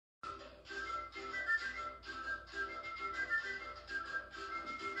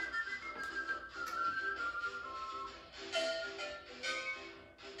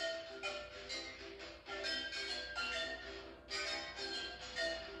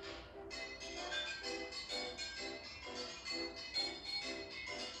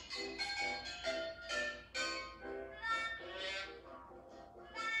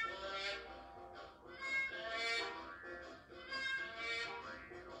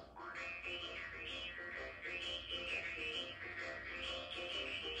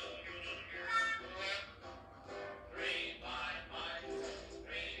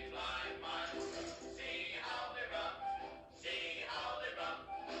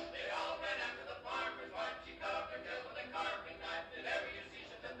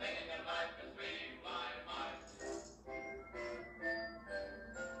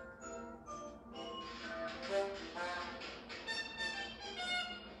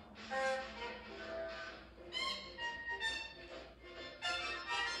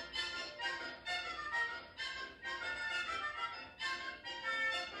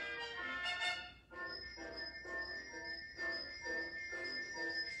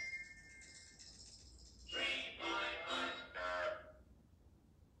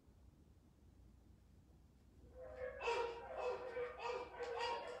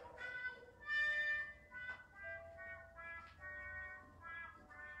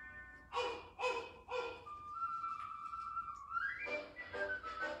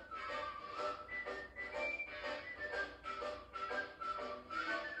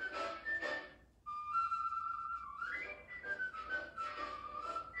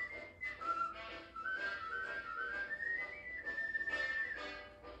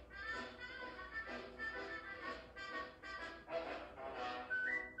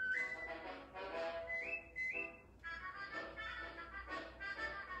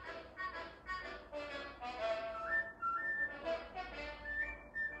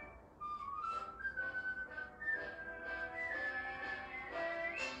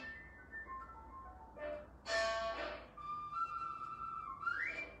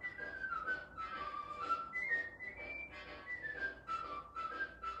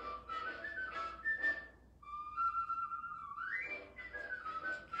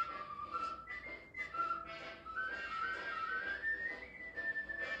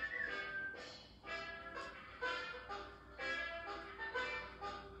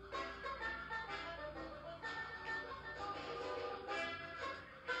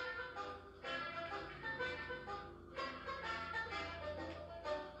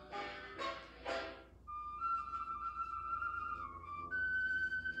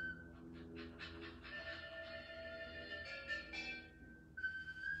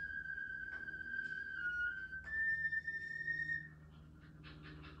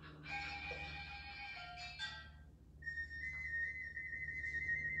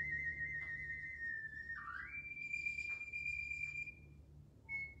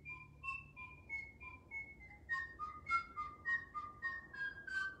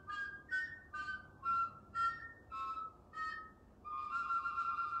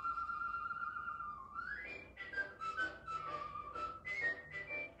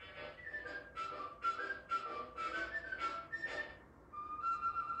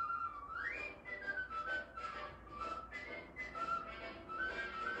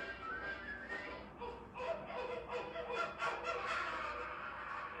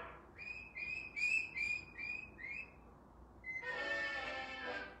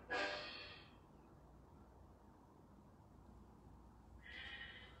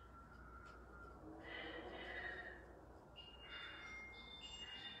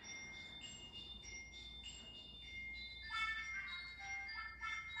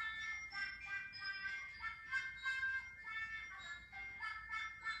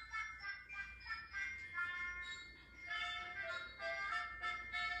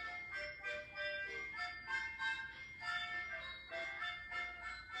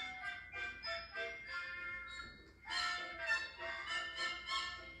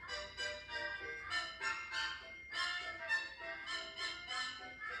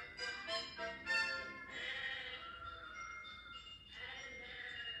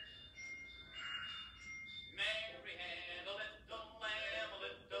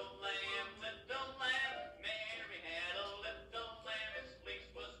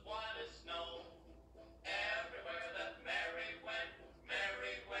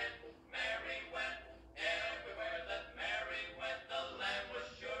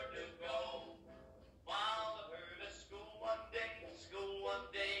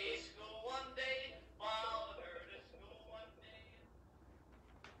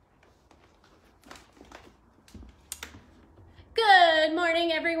Good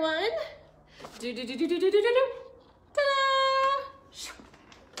morning, everyone.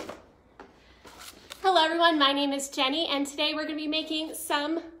 Hello, everyone. My name is Jenny, and today we're going to be making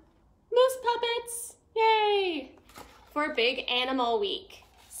some moose puppets. Yay! For Big Animal Week.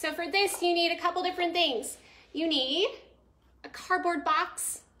 So for this, you need a couple different things. You need a cardboard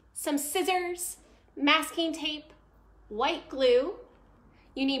box, some scissors, masking tape, white glue.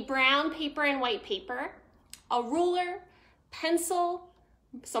 You need brown paper and white paper, a ruler, pencil,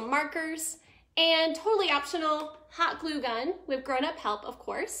 some markers, and totally optional hot glue gun with grown-up help, of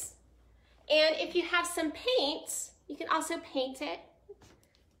course. And if you have some paint, you can also paint it.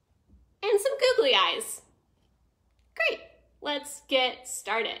 And some googly eyes. Great, let's get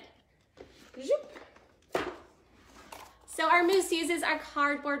started. So our moose uses our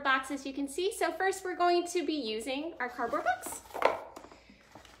cardboard box, as you can see. So first we're going to be using our cardboard box.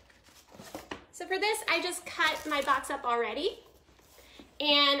 So for this, I just cut my box up already.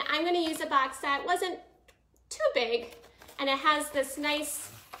 And I'm gonna use a box that wasn't too big, and it has these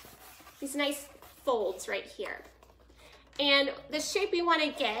nice folds right here. And the shape we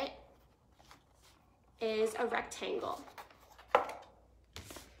wanna get is a rectangle.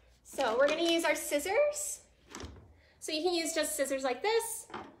 So we're gonna use our scissors. So you can use just scissors like this,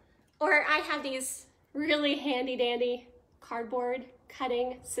 or I have these really handy dandy cardboard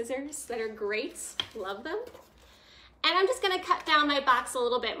cutting scissors that are great, love them. And I'm just gonna cut down my box a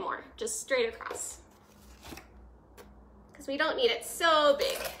little bit more, just straight across, because we don't need it so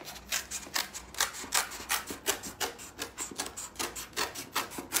big.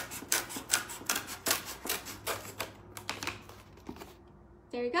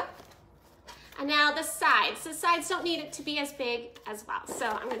 There you go. And now the sides. The sides don't need it to be as big as well. So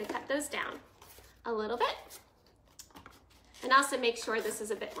I'm gonna cut those down a little bit. And also make sure this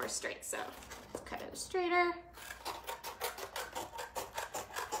is a bit more straight. So let's cut it straighter.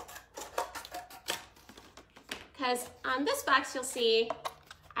 Because on this box, you'll see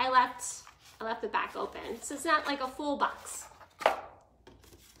I left the back open. So it's not like a full box.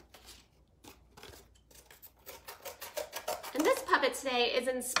 And this puppet today is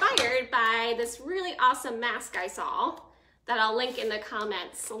inspired by this really awesome mask I saw that I'll link in the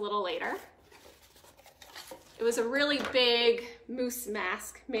comments a little later. It was a really big moose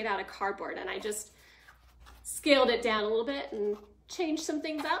mask made out of cardboard, and I just scaled it down a little bit and changed some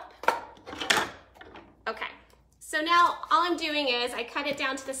things up. Okay, so now all I'm doing is I cut it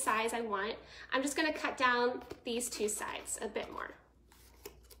down to the size I want. I'm just gonna cut down these two sides a bit more.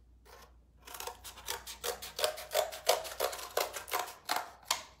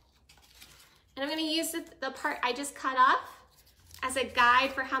 And I'm gonna use the part I just cut off as a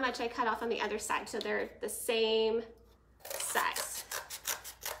guide for how much I cut off on the other side, so they're the same size.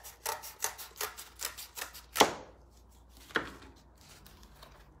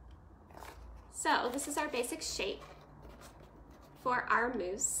 So this is our basic shape for our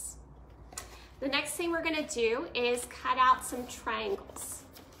moose. The next thing we're gonna do is cut out some triangles.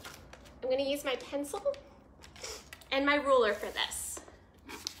 I'm gonna use my pencil and my ruler for this.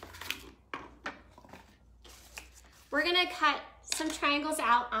 We're gonna cut some triangles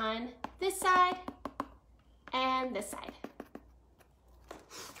out on this side and this side,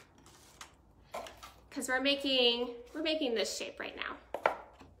 because we're making this shape right now.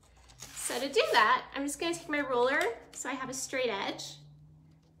 So to do that, I'm just gonna take my ruler so I have a straight edge,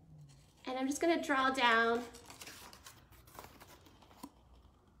 and I'm just gonna draw down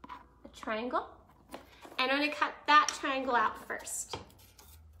a triangle, and I'm gonna cut that triangle out first.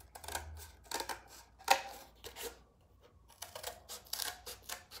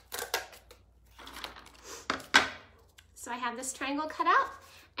 So I have this triangle cut out,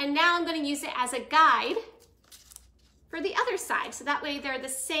 and now I'm going to use it as a guide for the other side, so that way they're the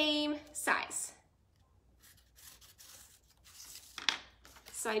same size.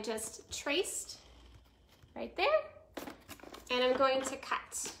 So I just traced right there, and I'm going to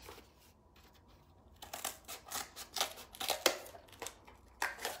cut.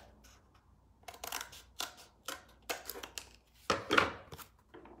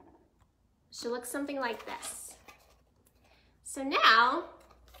 Should look something like this. So now,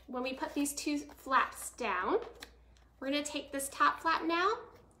 when we put these two flaps down, we're gonna take this top flap now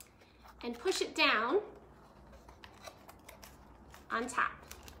and push it down on top.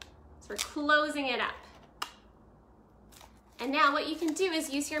 So we're closing it up. And now what you can do is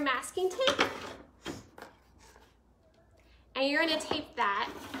use your masking tape, and you're gonna tape that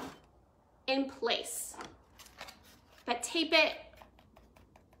in place, but tape it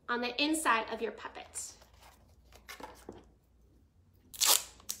on the inside of your puppet.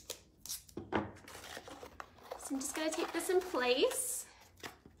 I'm just gonna tape this in place.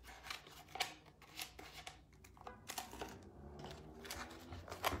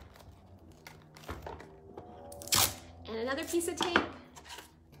 piece of tape.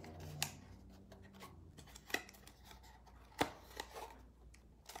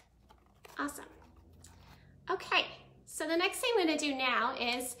 Awesome. Okay, so the next thing I'm gonna do now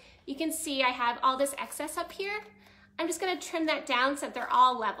is, you can see I have all this excess up here. I'm just gonna trim that down so that they're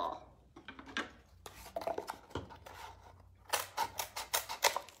all level.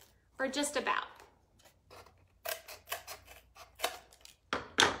 Or just about.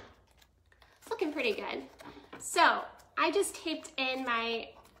 It's looking pretty good. So I just taped in my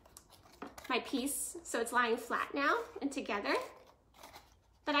piece so it's lying flat now and together.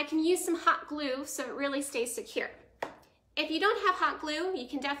 But I can use some hot glue so it really stays secure. If you don't have hot glue, you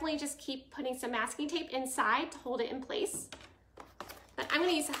can definitely just keep putting some masking tape inside to hold it in place. But I'm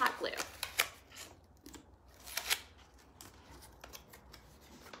gonna use the hot glue.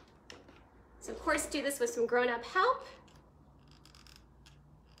 So of course, do this with some grown-up help.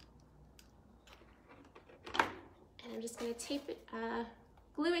 And I'm just gonna tape it,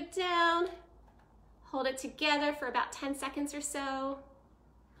 glue it down, hold it together for about 10 seconds or so.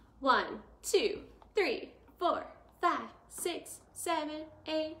 1, 2, 3, 4, 5, 6, 7,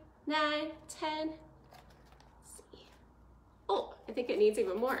 8, 9, 10. Let's see. Oh, I think it needs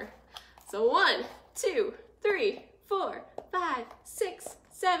even more. So 1, 2, 3, 4, 5, 6,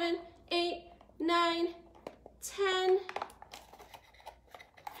 7, 8, 9, 10.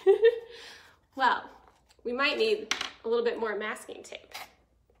 Well, we might need a little bit more masking tape.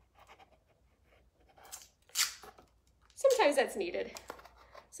 Sometimes that's needed.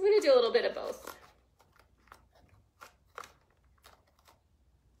 So I'm gonna do a little bit of both.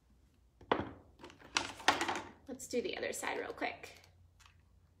 Let's do the other side real quick.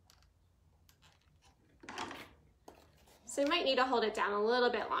 So you might need to hold it down a little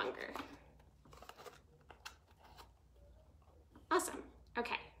bit longer. Awesome,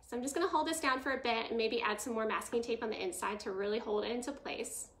 okay. So I'm just gonna hold this down for a bit and maybe add some more masking tape on the inside to really hold it into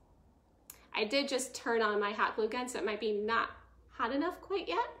place. I did just turn on my hot glue gun, so it might be not hot enough quite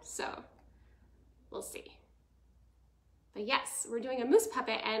yet, so we'll see. But yes, we're doing a moose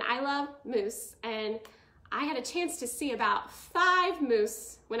puppet, and I love moose, and I had a chance to see about 5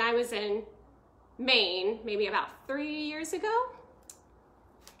 moose when I was in Maine, maybe about 3 years ago.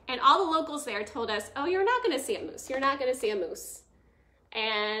 And all the locals there told us, oh, you're not gonna see a moose, you're not gonna see a moose.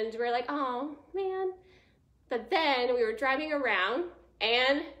 And we're like, oh man. But then we were driving around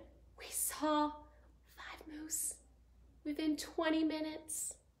and we saw 5 moose within 20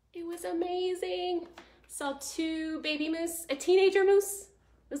 minutes. It was amazing. Saw 2 baby moose, a teenager moose,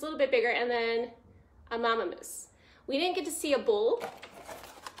 it was a little bit bigger, and then a mama moose. We didn't get to see a bull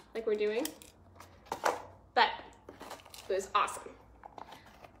like we're doing, but it was awesome.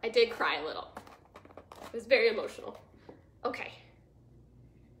 I did cry a little. It was very emotional. Okay.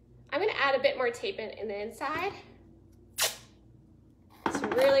 I'm gonna add a bit more tape in the inside to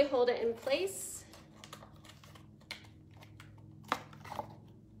really hold it in place.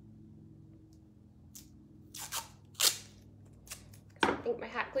 I think my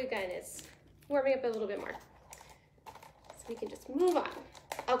hot glue gun is warming up a little bit more. So we can just move on.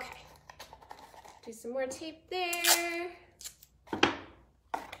 Okay. Do some more tape there.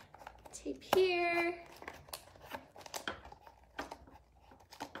 Tape here.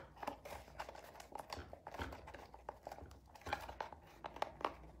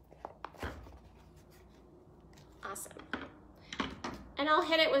 Awesome. And I'll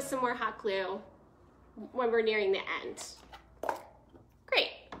hit it with some more hot glue when we're nearing the end.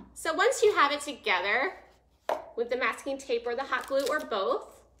 Great. So once you have it together with the masking tape or the hot glue or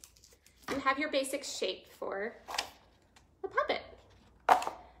both, you have your basic shape for the puppet.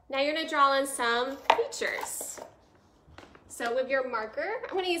 Now you're gonna draw in some features. So with your marker,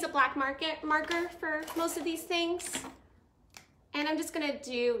 I'm gonna use a black marker for most of these things. And I'm just gonna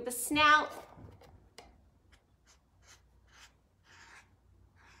do the snout,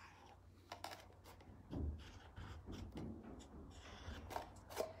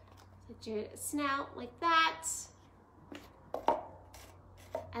 do a snout like that.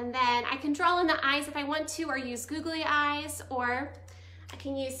 And then I can draw in the eyes if I want to, or use googly eyes, or I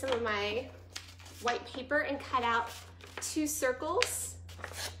can use some of my white paper and cut out 2 circles.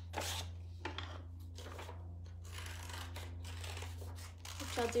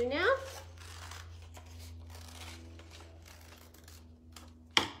 Which I'll do now.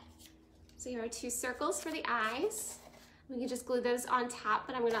 So here are 2 circles for the eyes. We can just glue those on top,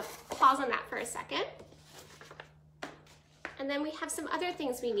 but I'm gonna pause on that for a second. And then we have some other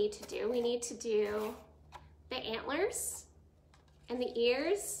things we need to do. We need to do the antlers and the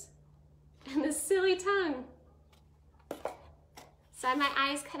ears and the silly tongue. So I have my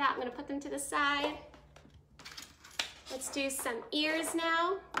eyes cut out. I'm gonna put them to the side. Let's do some ears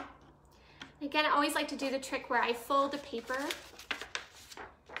now. Again, I always like to do the trick where I fold the paper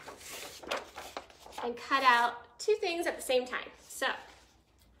and cut out two things at the same time. So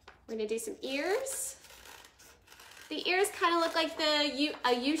we're gonna do some ears. The ears kind of look like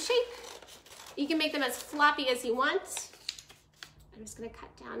a U shape. You can make them as floppy as you want. I'm just gonna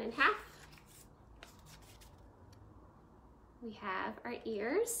cut down in half. We have our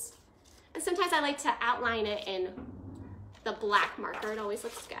ears. And sometimes I like to outline it in the black marker. It always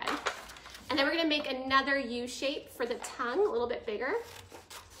looks good. And then we're gonna make another U shape for the tongue, a little bit bigger.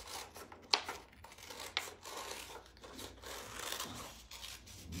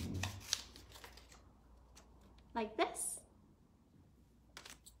 Like this.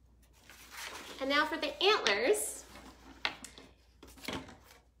 And now for the antlers,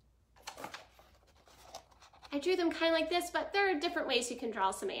 I drew them kind of like this, but there are different ways you can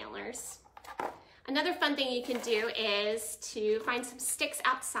draw some antlers. Another fun thing you can do is to find some sticks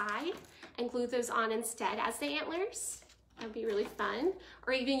outside and glue those on instead as the antlers. That would be really fun.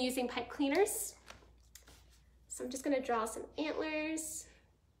 Or even using pipe cleaners. So I'm just gonna draw some antlers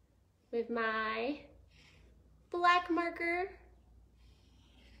with my black marker.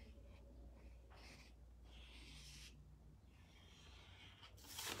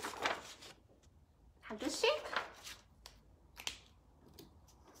 Have this shape.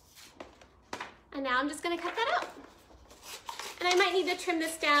 And now I'm just gonna cut that out. And I might need to trim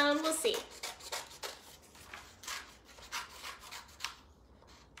this down, we'll see.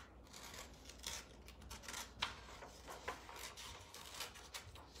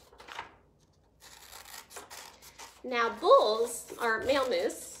 Now bulls, or male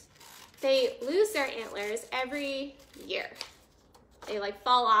moose, they lose their antlers every year. They like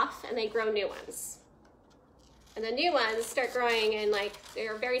fall off and they grow new ones. And the new ones start growing and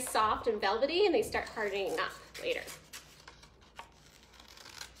they're very soft and velvety and they start hardening up later.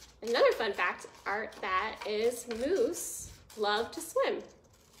 Another fun fact that is moose love to swim.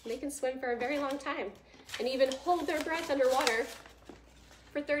 They can swim for a very long time and even hold their breath underwater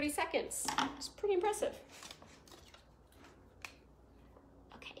for 30 seconds. It's pretty impressive.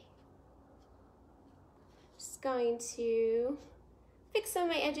 Okay. Just going to fix some of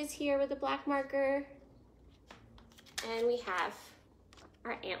my edges here with a black marker. And we have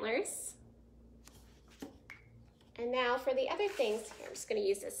our antlers. And now for the other things, here, I'm just gonna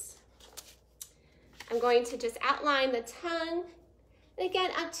use this. I'm going to just outline the tongue. And again,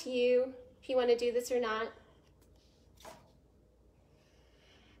 up to you if you wanna do this or not.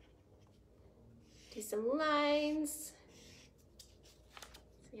 Do some lines.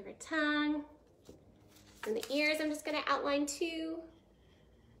 So we have our tongue. And the ears, I'm just gonna outline too.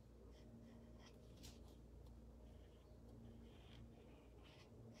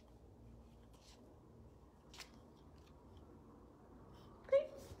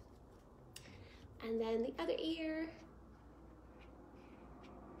 And then the other ear.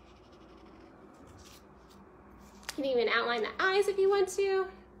 You can even outline the eyes if you want to.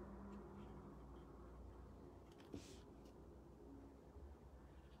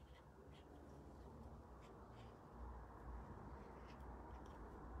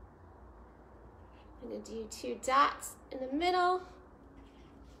 I'm gonna do 2 dots in the middle,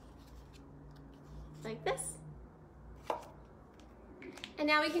 like this. And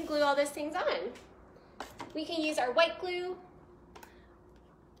now we can glue all those things on. We can use our white glue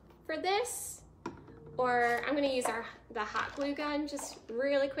for this, or I'm gonna use the hot glue gun just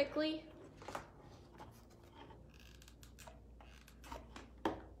really quickly.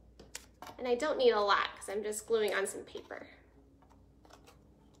 And I don't need a lot because I'm just gluing on some paper.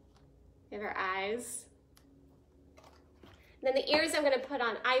 We have our eyes. And then the ears I'm gonna put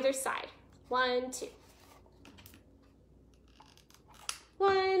on either side. 1, 2.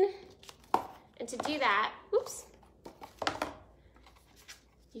 1. And to do that, whoops,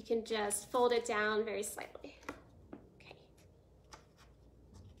 you can just fold it down very slightly. Okay.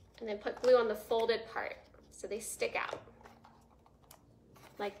 And then put glue on the folded part so they stick out.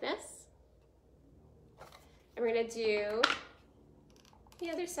 Like this. And we're gonna do the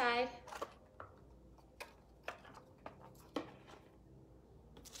other side.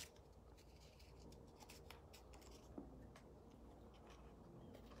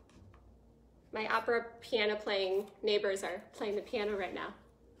 My opera piano playing neighbors are playing the piano right now.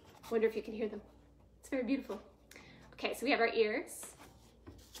 Wonder if you can hear them. It's very beautiful. Okay, so we have our ears.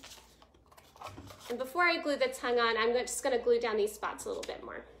 And before I glue the tongue on, I'm just gonna glue down these spots a little bit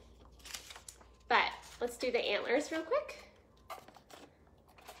more. But let's do the antlers real quick.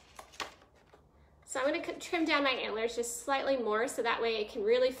 So I'm gonna trim down my antlers just slightly more so that way it can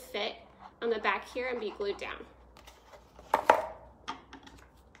really fit on the back here and be glued down.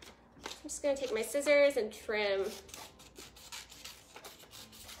 just gonna take my scissors and trim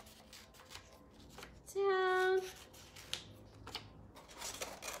down.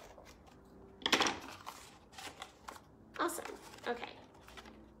 Awesome, okay.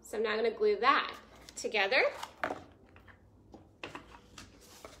 So I'm now gonna glue that together.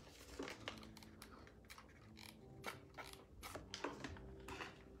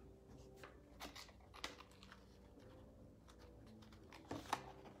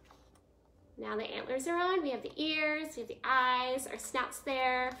 Now the antlers are on, we have the ears, we have the eyes, our snout's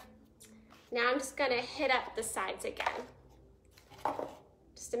there. Now I'm just gonna hit up the sides again,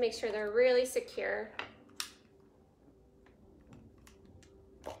 just to make sure they're really secure.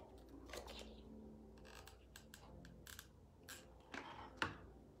 Okay.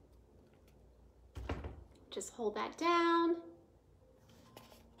 Just hold that down.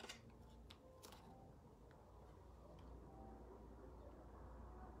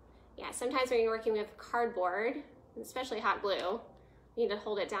 Yeah, sometimes when you're working with cardboard, especially hot glue, you need to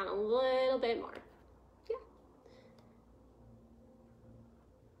hold it down a little bit more. Yeah.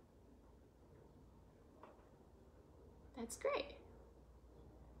 That's great.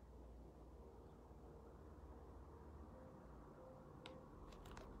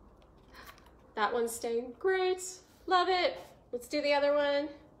 That one's staying great. Love it. Let's do the other one.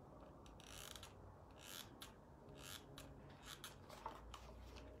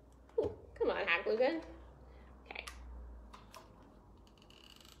 Come on, hot glue gun. Okay.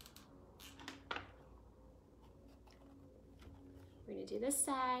 We're gonna do this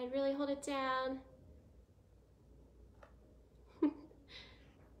side, really hold it down.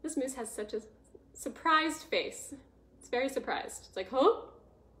 This moose has such a surprised face. It's very surprised. It's like, huh?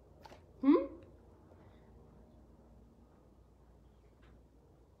 Hmm?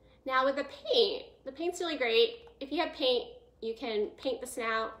 Now with the paint's really great. If you have paint, you can paint the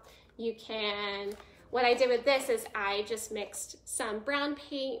snout. You can, what I did with this is I just mixed some brown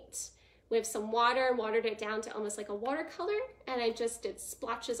paint with some water, watered it down to almost like a watercolor, and I just did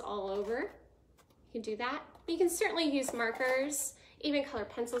splotches all over. You can do that. But you can certainly use markers. Even color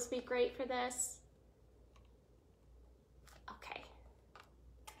pencils would be great for this. Okay.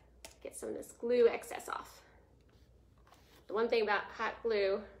 Get some of this glue excess off. The one thing about hot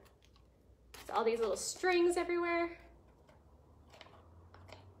glue is all these little strings everywhere.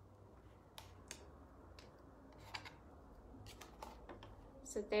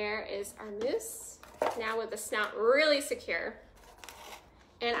 So there is our moose, now with the snout really secure.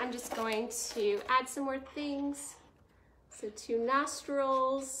 And I'm just going to add some more things. So 2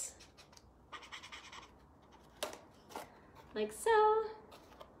 nostrils, like so.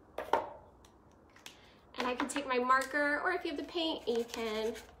 And I can take my marker, or if you have the paint, you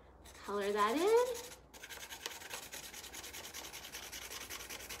can color that in.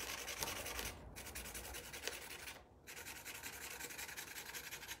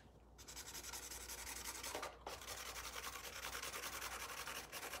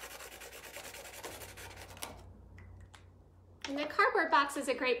 And the cardboard box is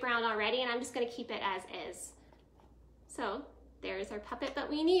a great brown already, and I'm just gonna keep it as is. So there's our puppet, but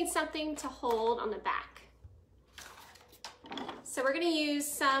we need something to hold on the back. So we're gonna use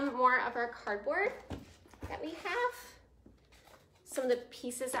some more of our cardboard that we have, some of the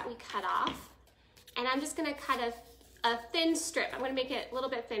pieces that we cut off, and I'm just gonna cut a thin strip. I'm gonna make it a little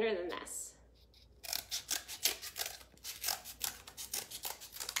bit thinner than this.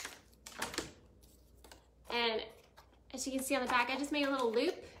 And as you can see on the back, I just made a little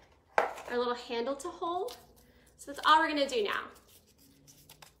loop, or a little handle to hold. So that's all we're gonna do now.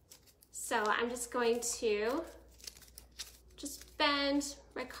 So I'm just going to just bend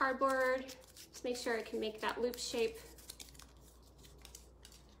my cardboard to make sure I can make that loop shape.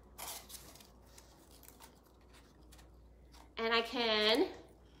 And I can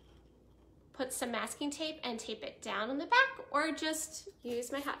put some masking tape and tape it down on the back, or just use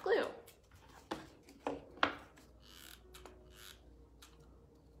my hot glue.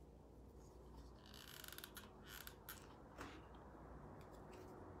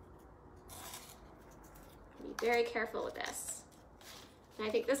 Very careful with this. And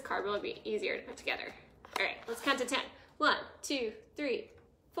I think this cardboard would be easier to put together. All right, let's count to 10. 1, 2, 3,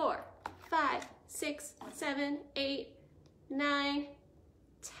 4, 5, 6, 7, 8, 9,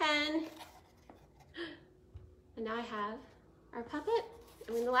 10. And now I have our puppet.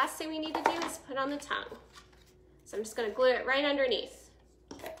 And then the last thing we need to do is put on the tongue. So I'm just gonna glue it right underneath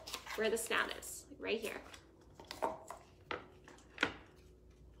where the snout is, right here.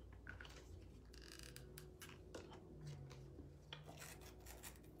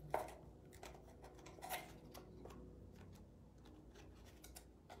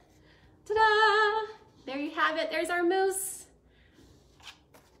 have it. There's our moose.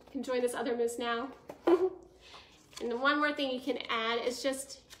 You can join this other moose now. And then one more thing you can add is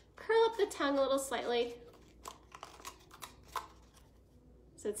just curl up the tongue a little slightly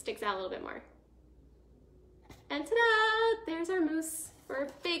so it sticks out a little bit more. And ta-da! There's our moose for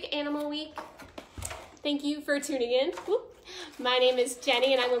Big Animal Week. Thank you for tuning in. Whoop. My name is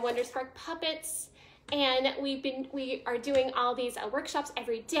Jenny and I'm with Wonderspark Puppets. And we are doing all these workshops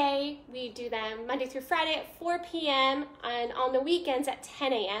every day. We do them Monday through Friday at 4 p.m. and on the weekends at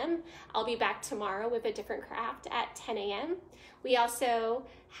 10 a.m. I'll be back tomorrow with a different craft at 10 a.m. We also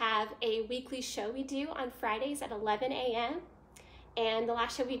have a weekly show we do on Fridays at 11 a.m. And the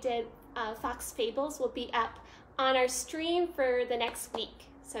last show we did, Fox Fables, will be up on our stream for the next week.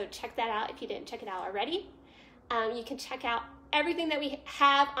 So check that out if you didn't check it out already. You can check out everything that we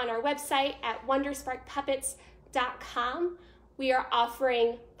have on our website at wondersparkpuppets.com. We are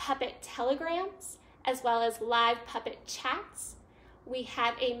offering puppet telegrams as well as live puppet chats. We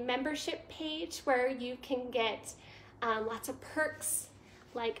have a membership page where you can get lots of perks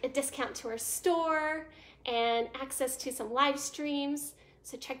like a discount to our store and access to some live streams.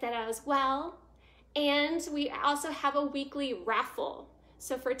 So check that out as well. And we also have a weekly raffle.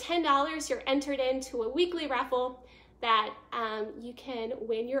 So for $10, you're entered into a weekly raffle that you can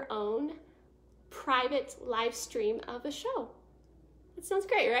win your own private live stream of a show. That sounds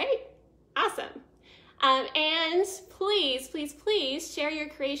great, right? Awesome. And please, please, please share your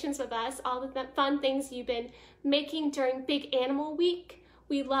creations with us, all of the fun things you've been making during Big Animal Week.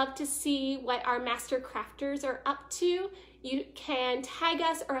 We love to see what our master crafters are up to. You can tag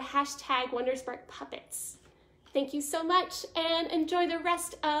us or hashtag Wonderspark Puppets. Thank you so much and enjoy the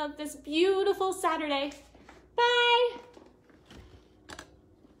rest of this beautiful Saturday. Bye.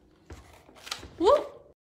 Woo.